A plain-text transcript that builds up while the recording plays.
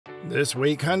This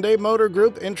week, Hyundai Motor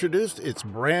Group introduced its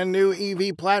brand new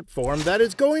EV platform that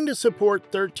is going to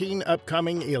support 13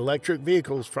 upcoming electric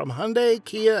vehicles from Hyundai,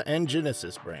 Kia, and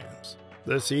Genesis brands.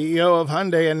 The CEO of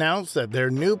Hyundai announced that their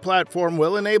new platform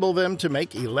will enable them to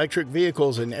make electric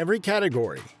vehicles in every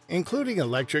category, including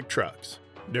electric trucks.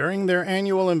 During their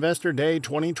annual Investor Day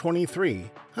 2023,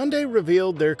 Hyundai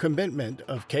revealed their commitment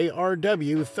of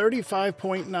KRW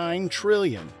 35.9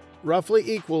 trillion, roughly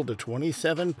equal to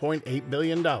 $27.8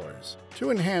 billion,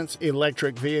 to enhance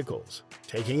electric vehicles,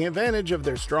 taking advantage of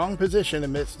their strong position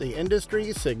amidst the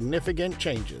industry's significant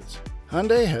changes.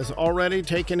 Hyundai has already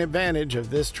taken advantage of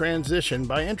this transition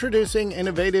by introducing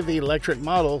innovative electric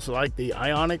models like the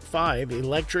Ioniq 5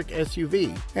 electric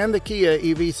SUV and the Kia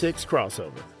EV6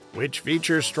 crossover, which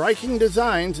feature striking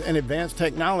designs and advanced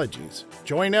technologies.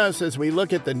 Join us as we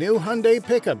look at the new Hyundai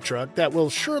pickup truck that will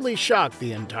surely shock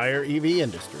the entire EV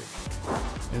industry.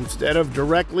 Instead of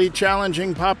directly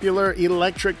challenging popular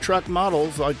electric truck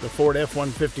models like the Ford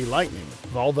F-150 Lightning,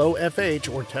 Volvo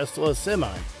FH, or Tesla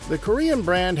Semi, the Korean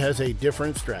brand has a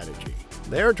different strategy.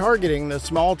 They are targeting the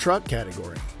small truck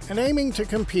category and aiming to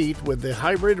compete with the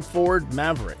hybrid Ford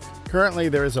Maverick. Currently,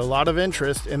 there is a lot of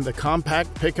interest in the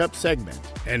compact pickup segment,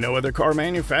 and no other car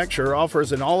manufacturer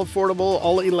offers an all-affordable,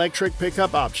 all-electric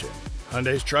pickup option.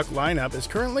 Hyundai's truck lineup is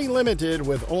currently limited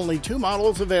with only two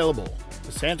models available,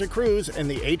 the Santa Cruz and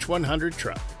the H100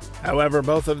 truck. However,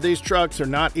 both of these trucks are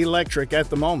not electric at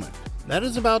the moment. That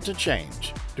is about to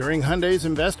change. During Hyundai's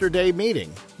Investor Day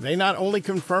meeting, they not only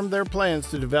confirmed their plans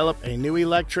to develop a new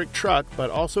electric truck, but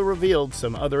also revealed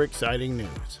some other exciting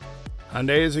news.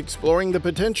 Hyundai is exploring the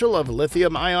potential of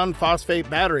lithium iron phosphate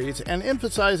batteries and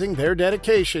emphasizing their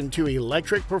dedication to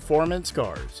electric performance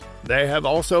cars. They have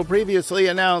also previously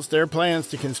announced their plans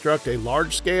to construct a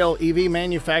large-scale EV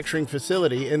manufacturing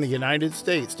facility in the United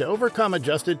States to overcome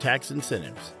adjusted tax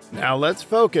incentives. Now let's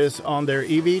focus on their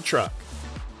EV truck.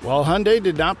 While Hyundai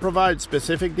did not provide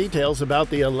specific details about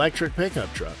the electric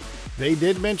pickup truck, they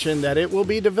did mention that it will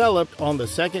be developed on the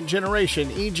second-generation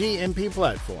EGMP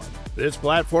platform. This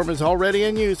platform is already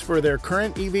in use for their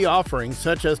current EV offerings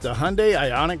such as the Hyundai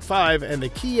Ioniq 5 and the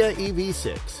Kia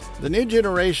EV6. The new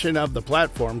generation of the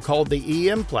platform, called the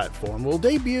EM platform, will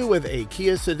debut with a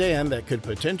Kia sedan that could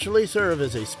potentially serve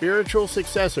as a spiritual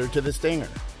successor to the Stinger.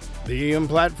 The EM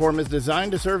platform is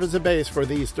designed to serve as a base for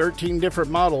these 13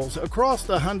 different models across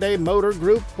the Hyundai Motor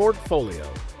Group portfolio.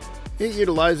 It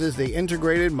utilizes the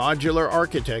integrated modular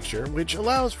architecture, which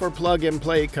allows for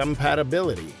plug-and-play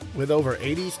compatibility with over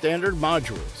 80 standard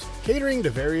modules, catering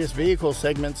to various vehicle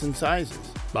segments and sizes.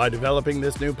 By developing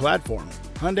this new platform,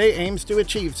 Hyundai aims to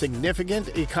achieve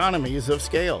significant economies of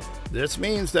scale. This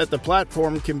means that the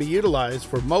platform can be utilized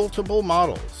for multiple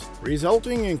models,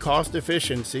 resulting in cost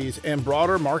efficiencies and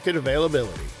broader market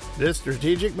availability. This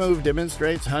strategic move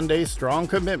demonstrates Hyundai's strong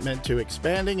commitment to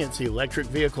expanding its electric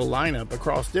vehicle lineup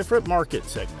across different market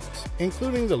segments,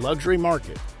 including the luxury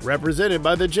market, represented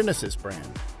by the Genesis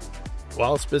brand.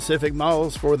 While specific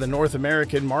models for the North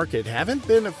American market haven't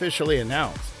been officially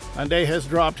announced, Hyundai has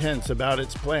dropped hints about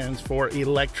its plans for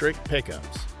electric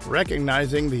pickups.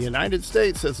 Recognizing the United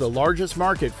States as the largest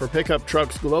market for pickup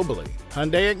trucks globally,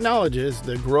 Hyundai acknowledges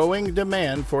the growing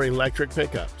demand for electric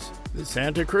pickups. The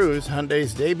Santa Cruz,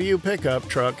 Hyundai's debut pickup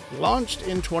truck, launched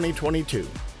in 2022,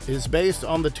 is based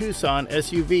on the Tucson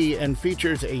SUV and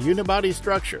features a unibody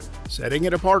structure, setting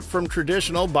it apart from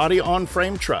traditional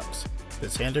body-on-frame trucks. The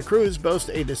Santa Cruz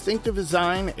boasts a distinctive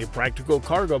design, a practical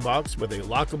cargo box with a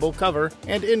lockable cover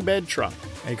and in-bed trunk,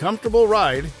 a comfortable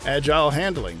ride, agile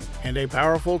handling, and a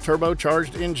powerful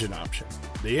turbocharged engine option.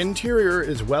 The interior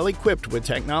is well equipped with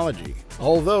technology,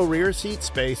 although rear seat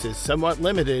space is somewhat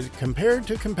limited compared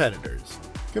to competitors.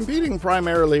 Competing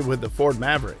primarily with the Ford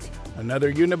Maverick,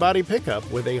 another unibody pickup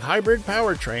with a hybrid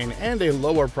powertrain and a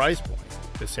lower price point,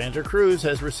 the Santa Cruz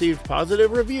has received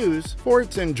positive reviews for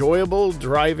its enjoyable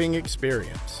driving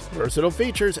experience, versatile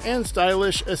features, and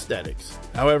stylish aesthetics.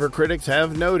 However, critics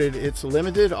have noted its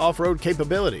limited off-road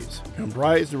capabilities,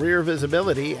 comprised rear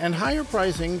visibility, and higher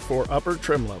pricing for upper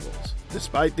trim levels.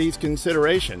 Despite these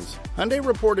considerations, Hyundai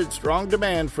reported strong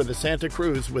demand for the Santa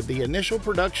Cruz, with the initial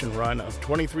production run of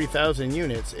 23,000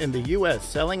 units in the U.S.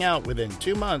 selling out within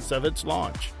 2 months of its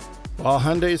launch. While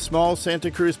Hyundai's small Santa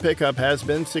Cruz pickup has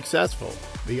been successful,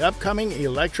 the upcoming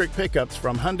electric pickups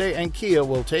from Hyundai and Kia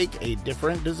will take a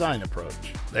different design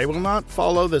approach. They will not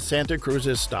follow the Santa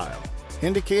Cruz's style,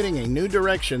 indicating a new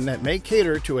direction that may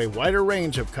cater to a wider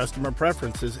range of customer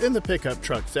preferences in the pickup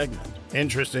truck segment.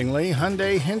 Interestingly,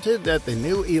 Hyundai hinted that the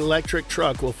new electric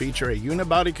truck will feature a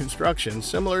unibody construction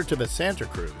similar to the Santa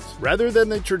Cruz, rather than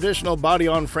the traditional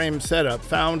body-on-frame setup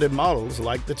found in models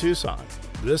like the Tucson.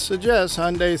 This suggests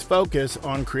Hyundai's focus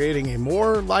on creating a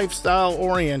more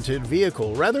lifestyle-oriented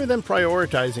vehicle rather than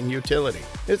prioritizing utility.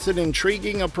 It's an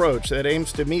intriguing approach that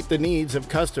aims to meet the needs of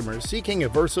customers seeking a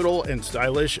versatile and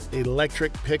stylish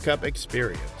electric pickup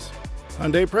experience.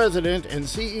 Hyundai President and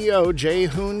CEO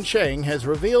Jae-hoon Chang has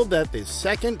revealed that the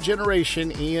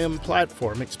second-generation EM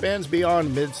platform expands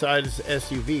beyond mid-sized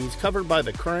SUVs covered by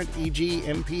the current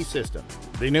EG-MP system.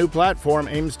 The new platform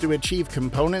aims to achieve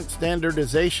component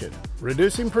standardization,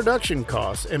 reducing production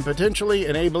costs and potentially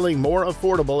enabling more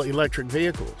affordable electric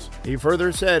vehicles. He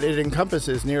further said it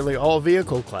encompasses nearly all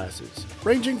vehicle classes,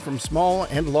 ranging from small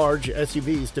and large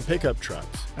SUVs to pickup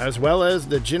trucks, as well as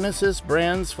the Genesis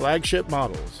brand's flagship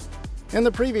models. In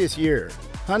the previous year,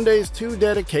 Hyundai's two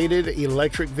dedicated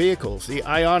electric vehicles, the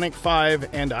Ioniq 5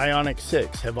 and Ioniq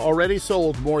 6, have already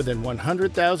sold more than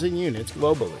 100,000 units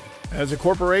globally. As a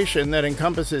corporation that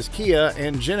encompasses Kia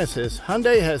and Genesis,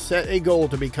 Hyundai has set a goal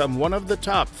to become one of the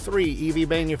top 3 EV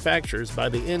manufacturers by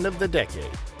the end of the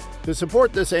decade. To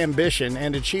support this ambition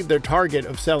and achieve their target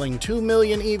of selling 2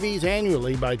 million EVs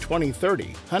annually by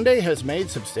 2030, Hyundai has made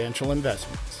substantial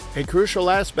investments. A crucial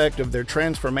aspect of their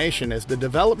transformation is the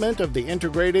development of the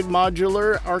Integrated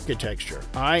Modular Architecture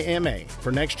 (IMA)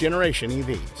 for next-generation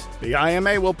EVs. The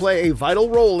IMA will play a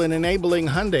vital role in enabling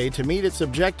Hyundai to meet its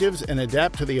objectives and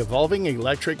adapt to the evolving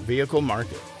electric vehicle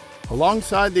market.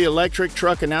 Alongside the electric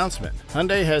truck announcement,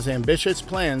 Hyundai has ambitious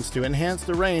plans to enhance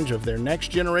the range of their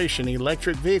next-generation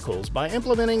electric vehicles by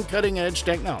implementing cutting-edge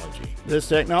technology. This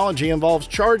technology involves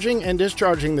charging and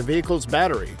discharging the vehicle's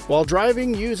battery while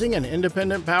driving using an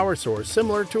independent power source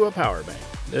similar to a power bank.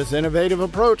 This innovative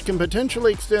approach can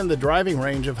potentially extend the driving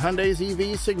range of Hyundai's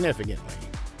EVs significantly.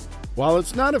 While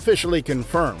it's not officially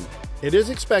confirmed, it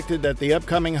is expected that the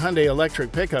upcoming Hyundai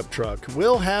electric pickup truck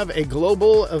will have a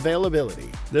global availability.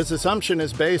 This assumption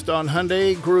is based on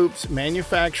Hyundai Group's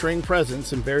manufacturing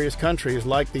presence in various countries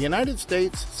like the United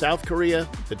States, South Korea,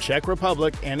 the Czech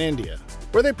Republic, and India,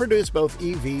 where they produce both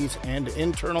EVs and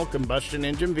internal combustion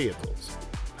engine vehicles.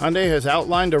 Hyundai has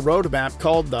outlined a roadmap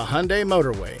called the Hyundai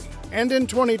Motorway, and in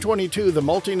 2022 the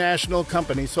multinational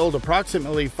company sold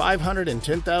approximately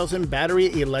 510,000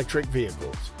 battery electric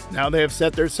vehicles. Now they have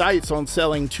set their sights on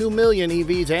selling 2 million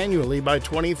EVs annually by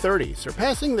 2030,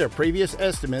 surpassing their previous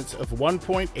estimates of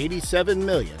 1.87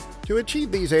 million. To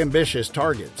achieve these ambitious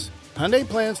targets, Hyundai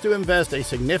plans to invest a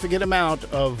significant amount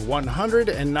of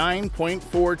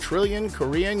 109.4 trillion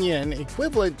Korean yen,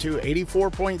 equivalent to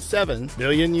 $84.7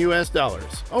 billion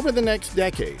over the next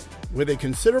decade, with a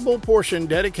considerable portion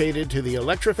dedicated to the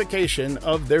electrification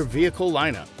of their vehicle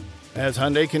lineup. As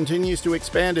Hyundai continues to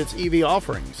expand its EV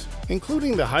offerings,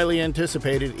 including the highly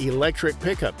anticipated electric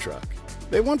pickup truck,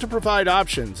 they want to provide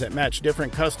options that match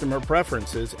different customer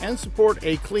preferences and support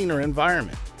a cleaner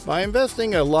environment. By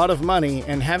investing a lot of money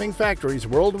and having factories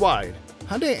worldwide,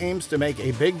 Hyundai aims to make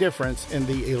a big difference in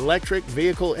the electric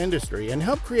vehicle industry and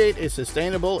help create a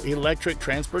sustainable electric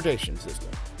transportation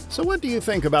system. So what do you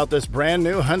think about this brand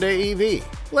new Hyundai EV?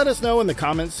 Let us know in the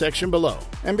comments section below.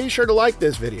 And be sure to like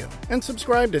this video and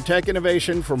subscribe to Tech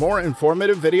Innovation for more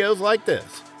informative videos like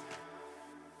this.